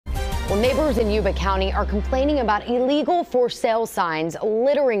Well, neighbors in Yuba County are complaining about illegal for sale signs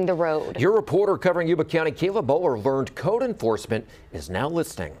littering the road. Your reporter covering Yuba County, Kayla Bowler, learned code enforcement is now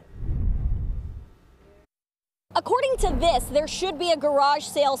listening. According to this, there should be a garage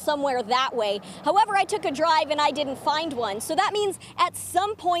sale somewhere that way. However, I took a drive and I didn't find one. So that means at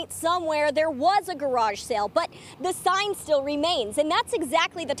some point somewhere there was a garage sale, but the sign still remains. And that's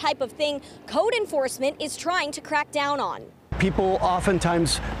exactly the type of thing code enforcement is trying to crack down on. People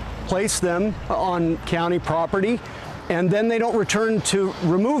oftentimes place them on county property, and then they don't return to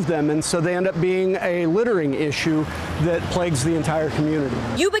remove them, and so they end up being a littering issue that plagues the entire community.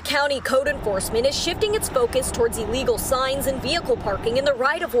 Yuba County code enforcement is shifting its focus towards illegal signs and vehicle parking in the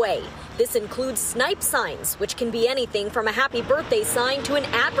right-of-way. This includes snipe signs, which can be anything from a happy birthday sign to an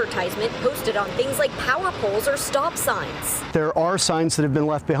advertisement posted on things like power poles or stop signs. There are signs that have been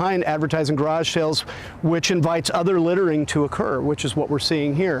left behind advertising garage sales, which invites other littering to occur, which is what we're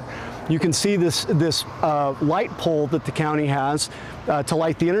seeing here. You can see this light pole that the county has to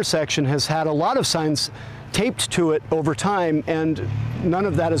light the intersection has had a lot of signs taped to it over time, and none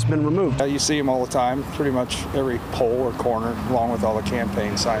of that has been removed. You see them all the time, pretty much every pole or corner, along with all the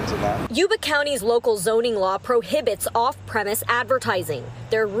campaign signs and that. Yuba County's local zoning law prohibits off-premise advertising.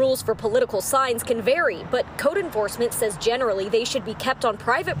 Their rules for political signs can vary, but code enforcement says generally they should be kept on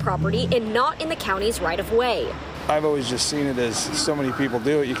private property and not in the county's right-of-way. I've always just seen it as so many people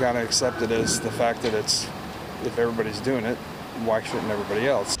do it, you kind of accept it as the fact that if everybody's doing it, why shouldn't everybody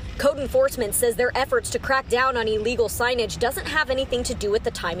else? Code enforcement says their efforts to crack down on illegal signage doesn't have anything to do with the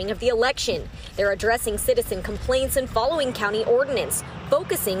timing of the election. They're addressing citizen complaints and following county ordinance,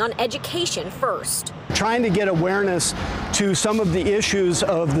 focusing on education first. Trying to get awareness to some of the issues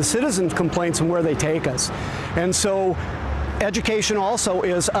of the citizens' complaints and where they take us. And so education also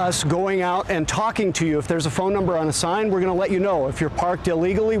is us going out and talking to you. If there's a phone number on a sign, we're going to let you know. If you're parked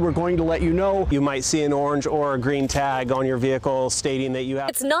illegally, we're going to let you know. You might see an orange or a green tag on your vehicle stating that you have.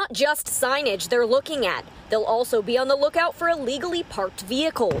 It's not just signage they're looking at. They'll also be on the lookout for illegally parked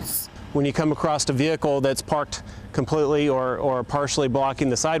vehicles. When you come across a vehicle that's parked completely or partially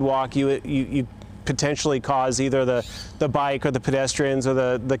blocking the sidewalk, you potentially cause either the bike or the pedestrians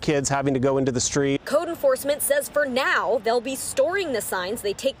or the kids having to go into the street. Code enforcement says for now they'll be storing the signs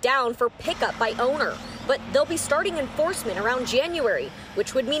they take down for pickup by owner, but they'll be starting enforcement around January,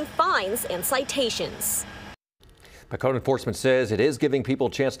 which would mean fines and citations. But code enforcement says it is giving people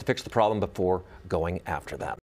a chance to fix the problem before going after them.